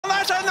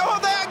nærmer seg nå,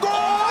 det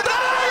går! Der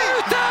er han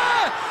ute!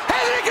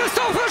 Henrik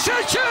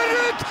Kristoffersen kjører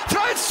ut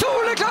fra en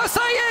soleklar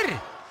seier!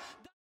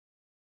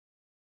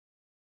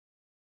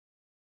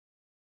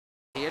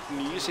 Helt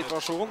ny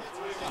situasjon.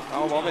 Ja,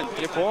 hva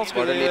venter de på?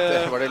 Var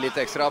det litt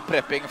ekstra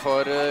prepping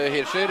for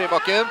Hirscher i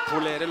bakken?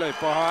 Polere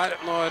løypa her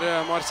når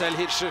Marcel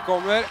Hirscher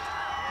kommer.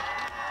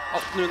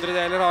 1800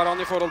 deler har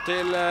han i forhold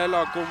til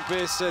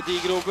lagkompis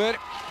Digrober.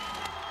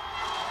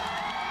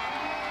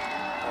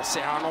 Og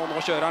se her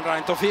nå kjører han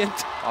rent og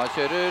fint. Han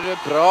kjører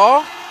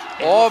bra,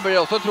 og blir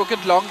også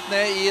trukket langt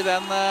ned i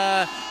den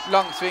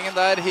langsvingen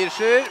der,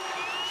 Hirscher.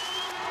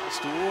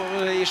 Sto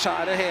i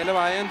skjæret hele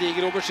veien,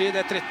 Digrober ski,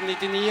 det er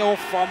 13.99, og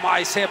faen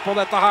meg, se på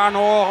dette her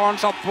nå, har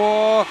han satt på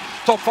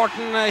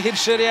toppfarten,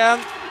 Hirscher igjen.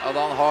 Ja,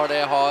 han har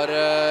det,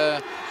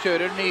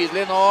 kjører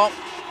nydelig nå.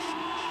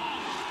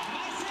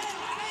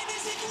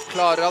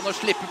 Klarer han å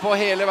slippe på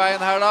hele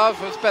veien her da,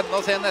 for spennende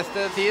å se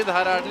neste tid.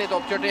 Her er det litt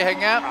oppkjørt i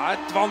henget. Det er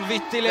et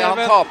vanvittig leven.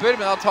 Han taper,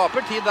 men han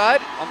taper tid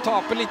der. Han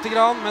taper litt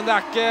grann, men det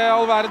er ikke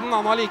all verden.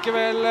 Han har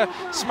likevel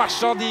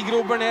smashet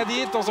Digrober ned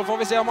dit, og så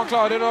får vi se om han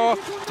klarer å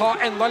ta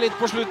enda litt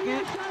på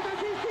slutten.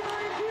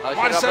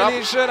 Marcel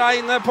Hirscher er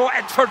inne på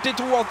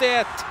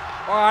 1.42,81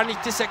 og er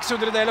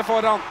 9600 deler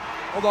foran.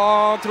 Og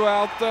da tror jeg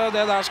at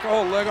det der skal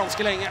holde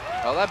ganske lenge.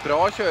 Ja, det er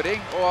bra kjøring,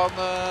 og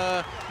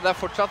det er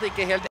fortsatt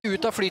ikke helt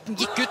ut av flyten,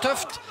 gikk ut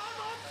tøft.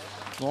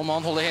 Nå må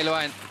han holde hele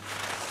veien.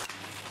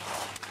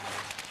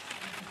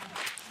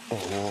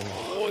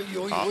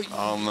 Ja,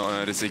 han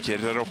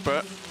risikerer her oppe.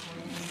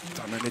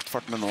 Tar med litt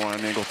fart, men nå er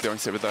han godt i gang.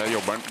 Ser vi der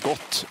jobber han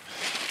godt.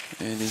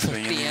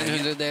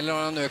 4100 deler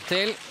har han økt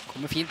til.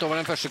 Kommer fint over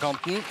den første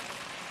kanten.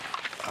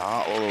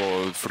 Ja,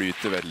 og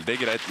flyter veldig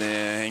greit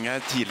ned.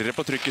 Henger tidligere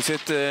på trykket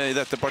sitt i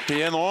dette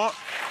partiet nå.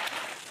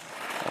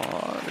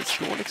 Det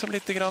slår liksom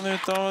litt grann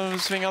ut av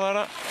svinga der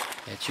da.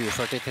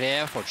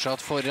 2043,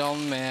 fortsatt foran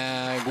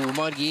med god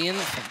margin.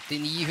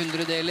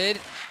 5900 deler.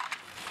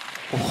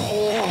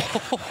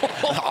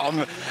 Han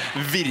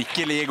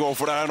virkelig går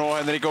for det her nå,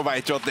 Henrik, og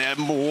vet jo at det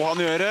må han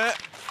gjøre.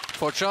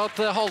 Fortsatt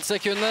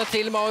halvsekundet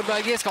til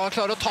Maurberger. Skal han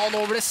klare å ta han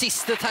over det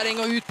siste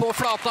terrenget ut på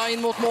flata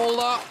inn mot mål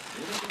da?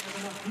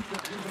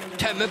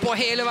 Tømmer på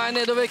hele veien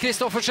nedover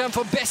Kristoffersen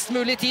for best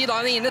mulig tid.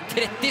 Han er inne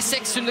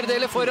 3600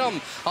 deler foran.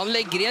 Han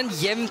legger igjen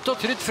jevnt og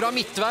trutt fra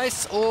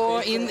midtveis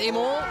og inn i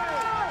mål.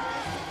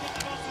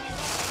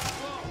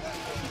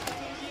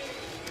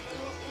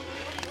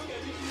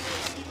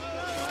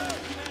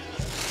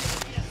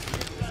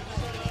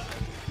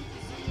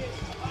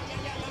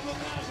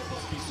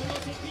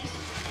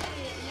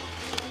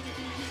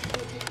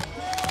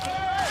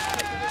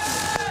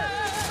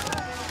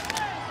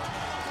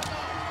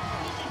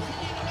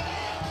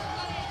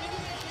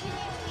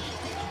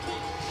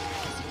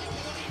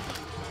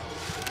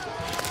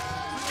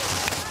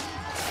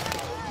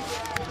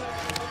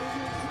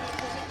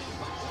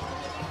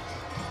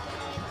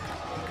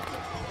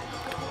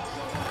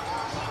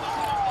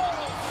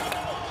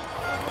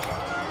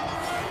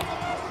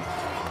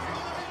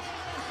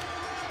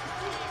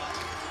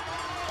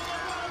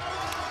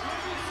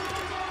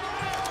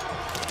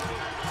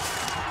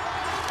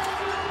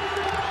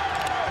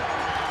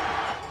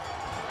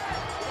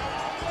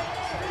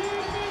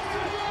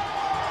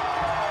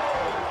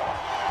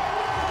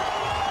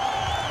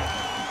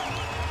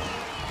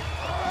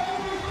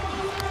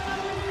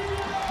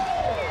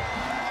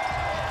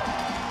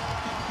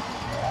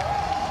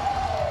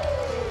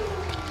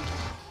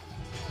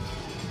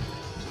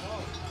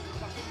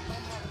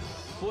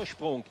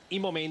 Vorsprung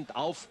im Moment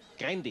auf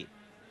Grendi.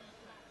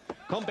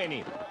 Komm,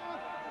 Benny.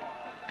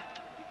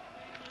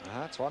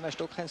 Aha, zweimal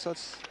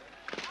Stockeinsatz.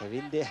 Der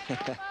Wilde.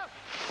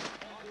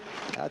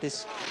 Ja,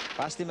 das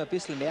passt ihm ein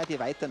bisschen mehr, die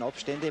weiteren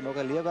Abstände. Mag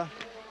er lieber.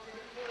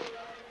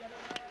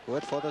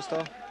 Gut, fährt das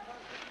da.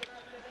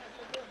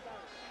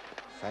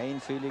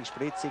 Feinfühlig,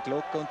 spritzig,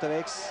 locker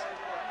unterwegs.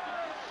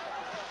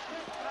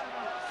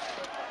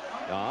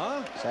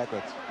 Ja. Sehr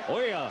gut. Oh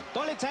ja,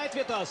 tolle Zeit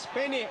wird das.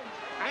 Benny.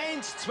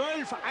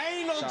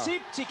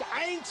 1:12,71,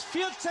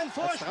 1:14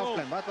 Vorsprung.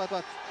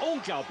 Warte.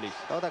 Unglaublich.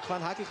 Da, der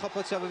kleine Hagelkopf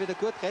hat sich aber wieder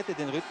gut gerettet,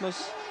 den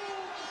Rhythmus.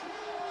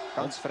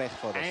 Ganz frech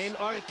vor das. Ein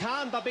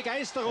Orkan der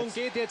Begeisterung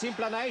geht jetzt im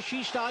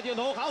Planei-Skistadion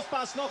hoch.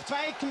 Aufpassen, noch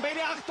 2 Ecken,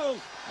 Benny,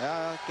 Achtung.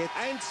 Ja, geht.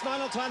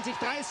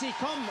 1:29,30,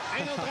 komm,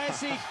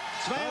 31,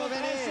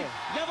 32,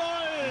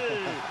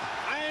 jawohl.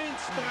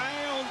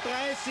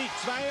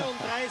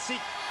 1:33,32,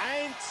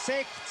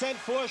 1:16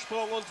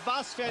 Vorsprung. Und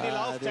was für eine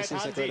Laufzeit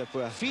haben sie?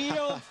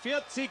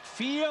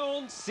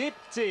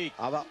 44,74.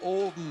 Aber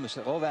oben,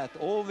 Robert,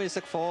 oben ist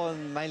er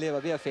gefahren, mein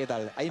Lieber, wie ein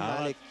Federl.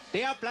 Einmalig.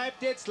 Der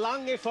bleibt jetzt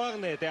lange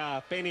vorne,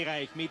 der Benny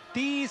Reich, mit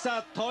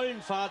dieser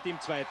tollen Fahrt im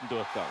zweiten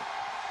Durchgang.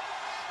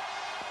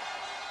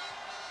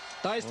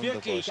 Da ist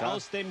wirklich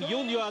aus dem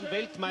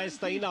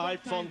Junioren-Weltmeister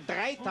innerhalb von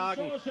 3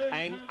 Tagen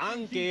ein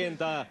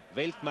angehender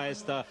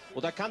Weltmeister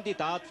oder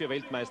Kandidat für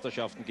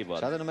Weltmeisterschaften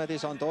geworden. Schau dir nochmal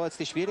das an, da jetzt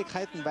die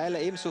Schwierigkeiten, weil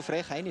er eben so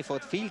frech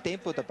reinfährt, viel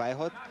Tempo dabei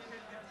hat.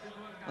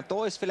 Und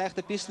da ist vielleicht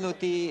ein bisschen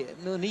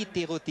noch nicht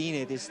die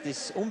Routine,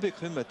 das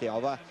Unbekümmerte.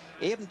 Aber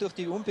eben durch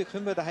die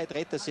Unbekümmertheit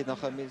rettet sich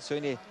nachher mit so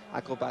einer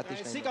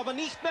akrobatischen. Sieg aber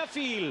nicht mehr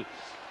viel.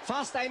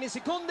 Fast eine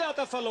Sekunde hat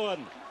er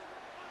verloren.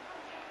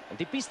 Und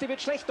die Piste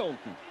wird schlechter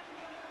unten.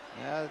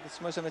 Ja, das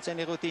muss er mit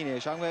seiner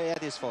Routine. Schauen wir, wie er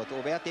das fährt.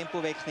 Ob er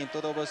Tempo wegnimmt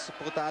oder ob er es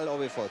brutal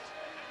runterfährt.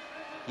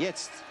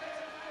 Jetzt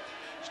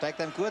steigt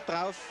er gut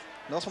drauf.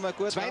 Noch einmal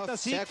gut Zweiter drauf.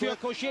 Sieg für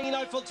Kochier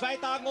innerhalb von 2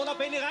 Tagen. Oder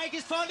Benny Reich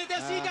ist vorne,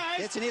 der Sieger heißt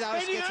geht sie nicht aus,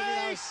 Benny geht sie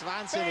nicht aus.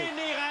 Wahnsinnig.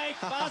 Benny Reich,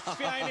 was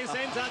für eine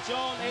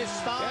Sensation.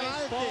 Star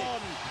ist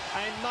born.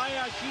 Ein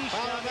neuer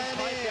Skistern ist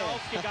heute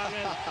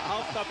aufgegangen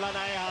auf der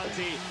Planei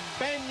Hansi.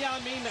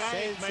 Benjamin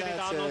Reich, meine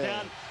Damen und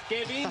Herren,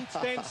 gewinnt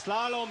den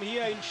Slalom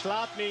hier in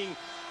Schladming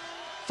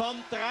vom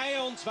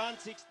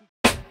 23.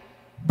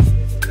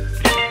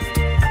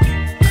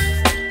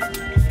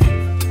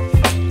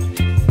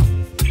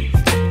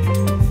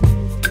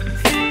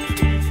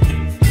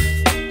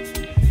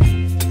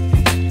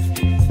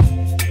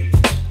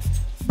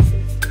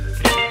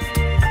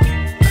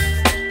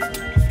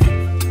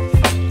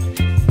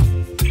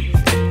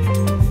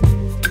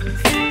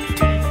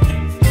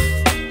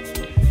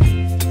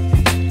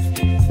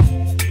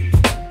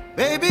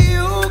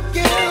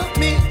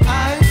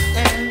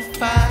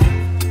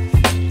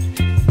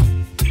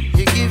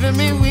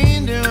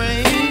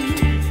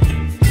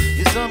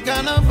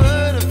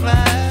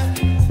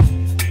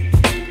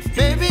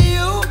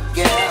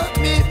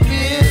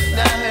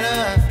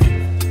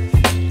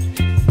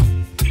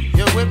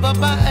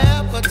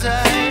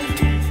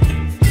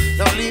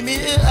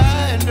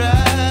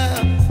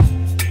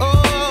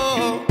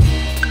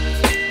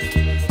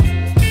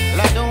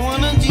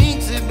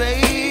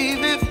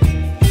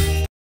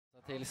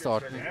 Til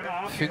starten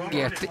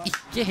fungerte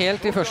ikke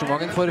helt i første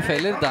omgangen for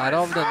Feller,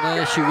 derav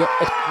denne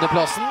 28.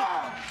 plassen.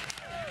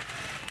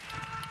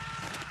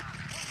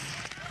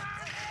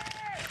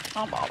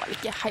 Han var vel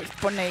ikke helt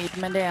fornøyd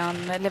med det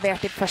han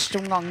leverte i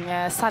første omgang,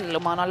 selv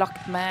om han har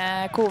lagt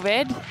med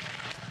covid.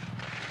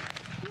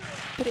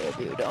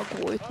 Prøver jo da å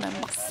gå ut med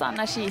masse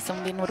energi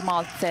som vi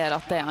normalt ser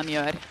at det han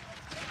gjør.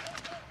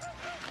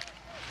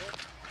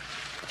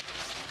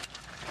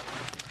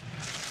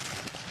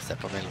 Se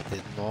på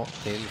mellomtiden nå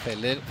til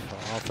Feller,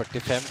 fra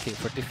 45 til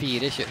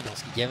 44, kjører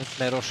ganske jevnt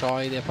med Rocha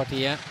i det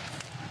partiet.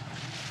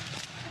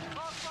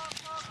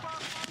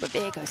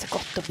 Beveger seg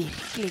godt og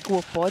virkelig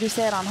god på. Du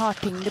ser han har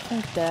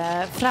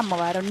tyngdepunktet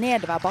fremover og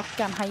nedover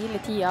bakken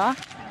hele tiden.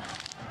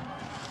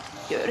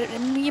 Gjør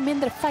mye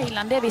mindre feil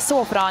enn det vi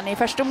så fra han i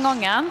første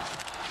omgangen.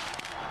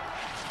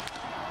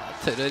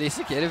 Tør å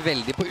risikere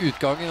veldig på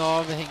utgangen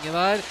av henget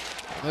der.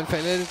 Manuel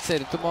Feller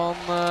ser ut som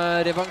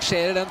han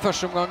revansjerer den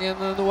første omgangen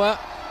noe.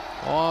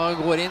 Og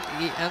går inn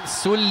i en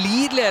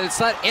solid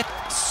ledelse her.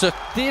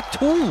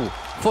 1,72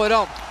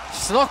 foran.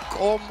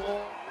 Snakk om å...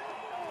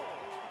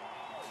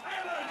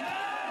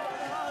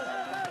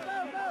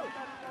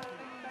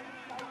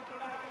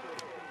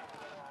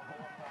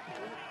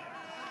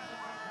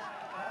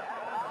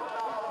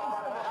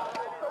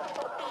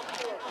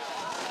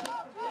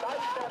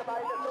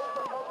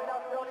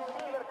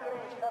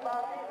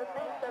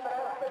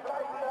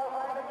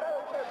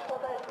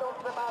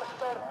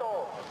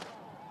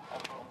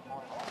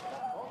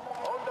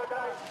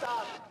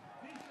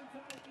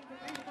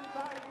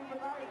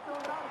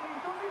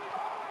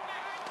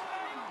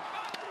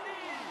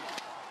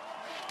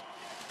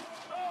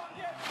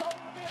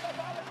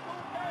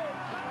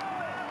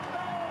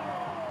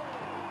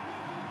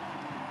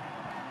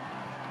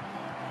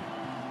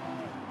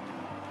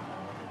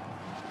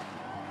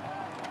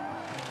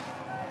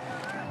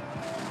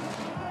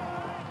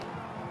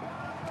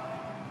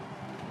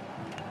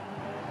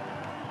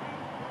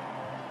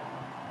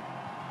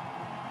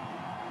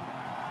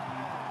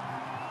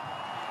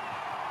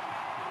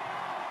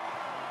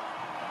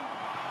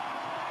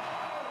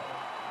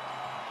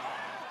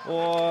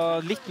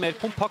 Og litt mer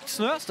kompakt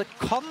snø, så det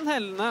kan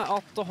hende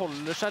at det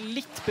holder seg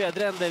litt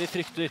bedre enn det vi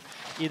frykter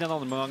i den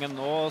andre omgangen.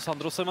 Og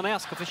Sandro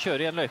Simonet skal få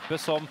kjøre i en løype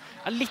som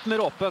er litt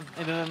mer åpen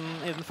i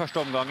den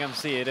første omgangen,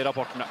 sier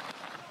rapportene.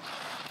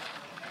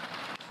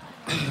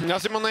 Ja,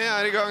 Simonet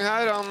er i gang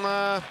her. Han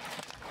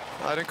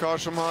er en kar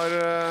som har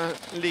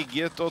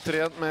ligget og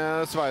trent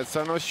med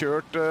sveitserne og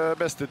kjørt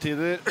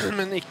bestetider,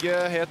 men ikke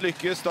helt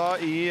lykkes da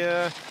i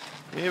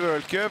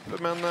World Cup,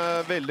 men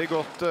veldig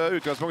godt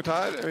utgangspunkt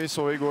her. Vi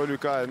så i går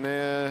Luca Erni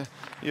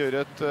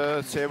gjøre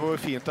se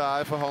hvor fint det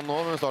er for han nå,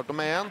 med start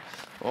nummer 1.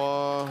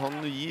 Og han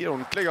gir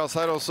ordentlig gass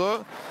her også.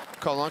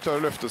 Kan han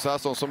klare å løfte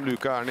seg sånn som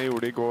Luca Erni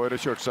gjorde i går,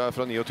 kjørte seg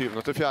fra 29.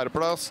 til 4.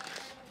 plass.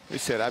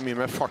 Vi ser det er mye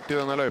mer fart i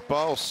denne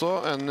løypa også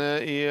enn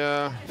i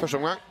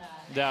første omgang.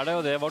 Det er det,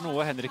 og det var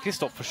noe Henrik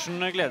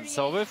Kristoffersen gledet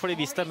seg over, fordi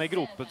hvis det er mer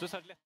gropete,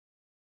 så er det lett.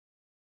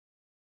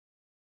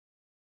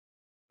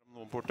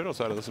 Noen porter, og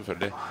så er det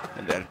selvfølgelig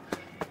en del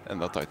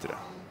enda tightere.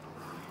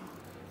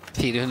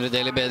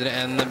 400-deler bedre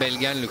enn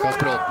belgieren. Lukas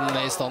Braathen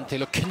er i stand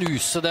til å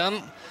knuse den.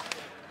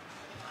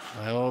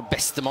 Det er jo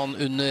bestemann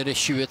under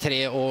 23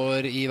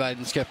 år i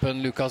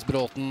verdenscupen, Lukas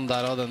Braathen.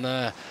 Der har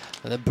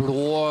denne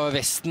blå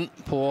vesten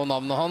på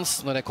navnet hans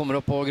når det kommer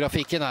opp på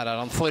grafikken. Her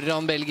er han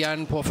foran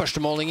belgieren på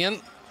første målingen.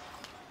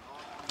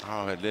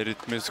 Ja, veldig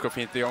rytmisk og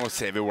fint i gang, og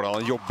ser vi hvordan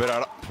han jobber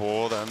her da, på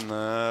den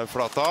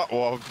flata,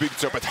 og har bygd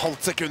seg opp et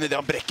halvt sekund i det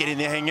han brekker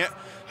inn i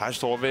henget. Her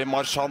står vi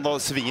Marchand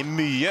og svinger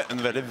mye,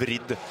 en veldig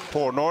vridd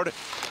hårnål.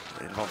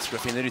 Det er vanskelig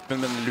å finne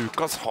rytmen, men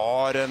Lukas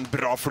har en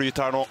bra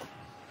flyt her nå.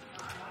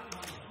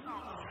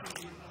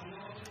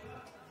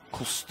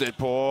 Koster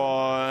på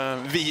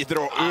videre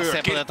og øker.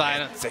 Se på dette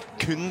her. Et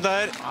sekund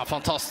der. Ja,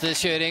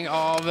 fantastisk kjøring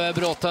av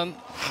Braathen.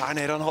 Her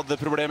nede han hadde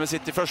problemet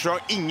sitt i første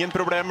gang. Ingen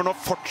problemer nå,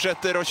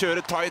 fortsetter å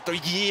kjøre tight og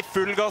gi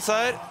full gass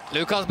her.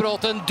 Lukas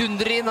Braathen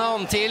dundrer inn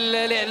han til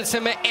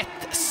ledelse med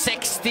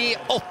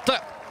 1.68.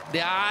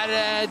 Det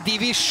er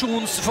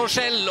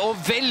divisjonsforskjell,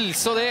 og vel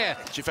så det.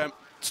 25.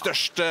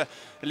 Største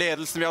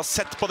ledelsen vi har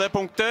sett på det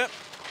punktet.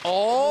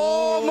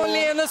 Må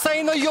lene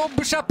seg inn og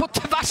jobber seg på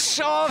tvers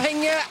av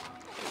henget.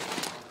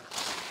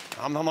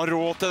 Ja, men han har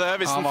råd til det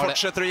hvis han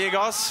fortsetter å gi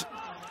gass.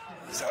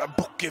 Så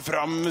bukker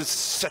fram,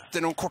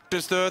 setter noen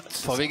korte støt.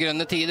 Får vi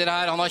grønne tider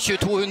her. Han har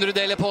 2200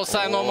 deler på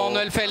seg nå,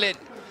 Manuel Feller.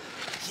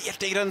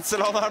 Helt i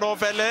grenseland her nå,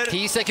 Feller.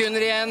 10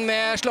 sekunder igjen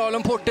med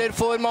slalomporter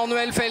for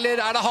Manuel Feller.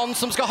 Er det han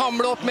som skal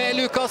hamle opp med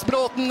Lukas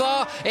Braathen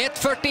da?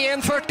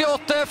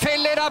 1.41,48.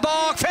 Feller er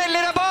bak,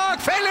 Feller er bak,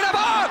 Feller er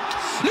bak!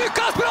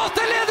 Lukas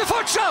Braathen leder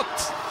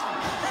fortsatt!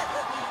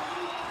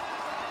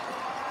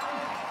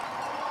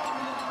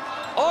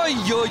 Oi,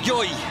 oi,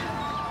 oi!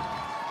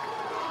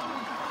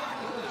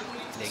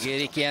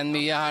 Legger ikke igjen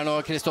mye her nå,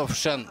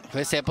 Kristoffersen. Får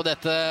vi se på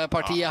dette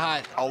partiet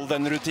her. All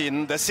den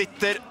rutinen, det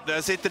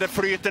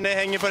flyter ned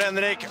henger for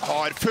Henrik.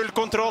 Har full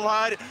kontroll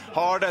her,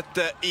 har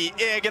dette i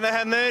egne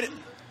hender.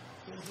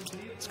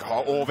 Skal ha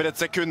over et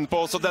sekund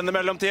på også denne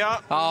mellomtida.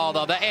 Ja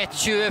da, det er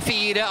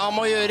 1.24. Han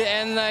må gjøre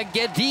en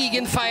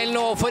gedigen feil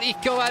nå for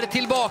ikke å være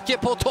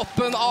tilbake på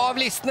toppen av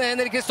listene,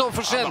 Henrik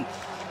Kristoffersen.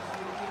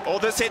 Og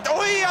det sitter...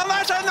 Oi, han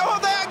er seg nå!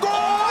 Det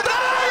går!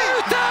 Der er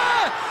ute!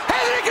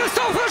 Henrik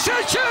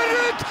Kristoffersen kjører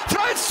ut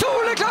fra en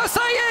soleklar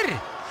seier!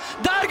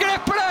 Der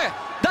glipper det!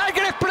 Der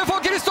glipper det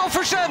for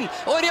Kristoffersen!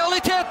 Og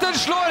realiteten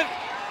slår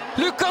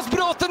Lukas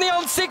Braathen i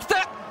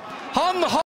ansiktet! Han har